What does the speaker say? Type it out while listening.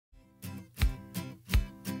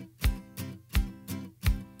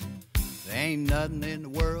There ain't nothing in the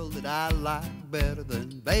world that I like better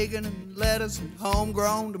than bacon and lettuce and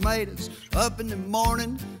homegrown tomatoes. Up in the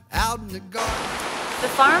morning, out in the garden. The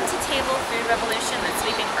farm-to-table food revolution that's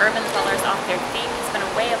sweeping urban dwellers off their feet has been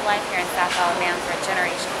a way of life here in South Alabama for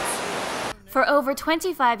generations. For over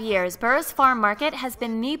 25 years, Burris Farm Market has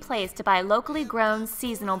been the place to buy locally grown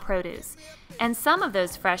seasonal produce. And some of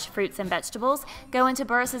those fresh fruits and vegetables go into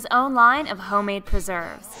Burris's own line of homemade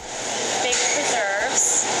preserves. Big preserves,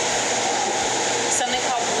 something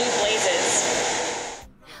called Blue Blazes.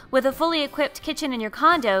 With a fully equipped kitchen in your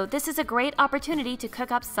condo, this is a great opportunity to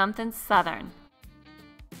cook up something southern.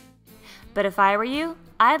 But if I were you,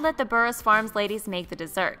 I'd let the Burris Farms ladies make the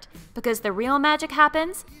dessert, because the real magic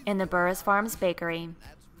happens in the Burris Farms bakery.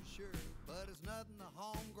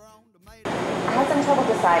 I had some trouble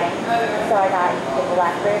deciding, so I got the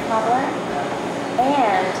blackberry cobbler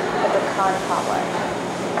and the pecan cobbler.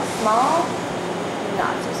 Small,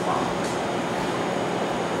 not so small.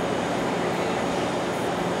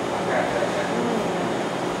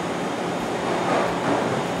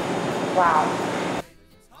 Wow.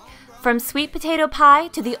 From sweet potato pie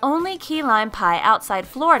to the only key lime pie outside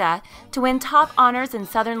Florida to win top honors in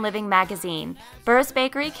Southern Living magazine, Burris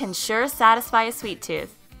Bakery can sure satisfy a sweet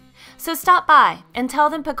tooth. So stop by and tell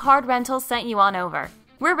them Picard Rentals sent you on over.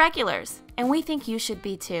 We're regulars, and we think you should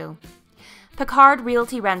be too. Picard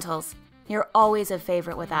Realty Rentals, you're always a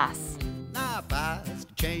favorite with us.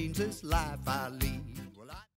 Change this life I lead.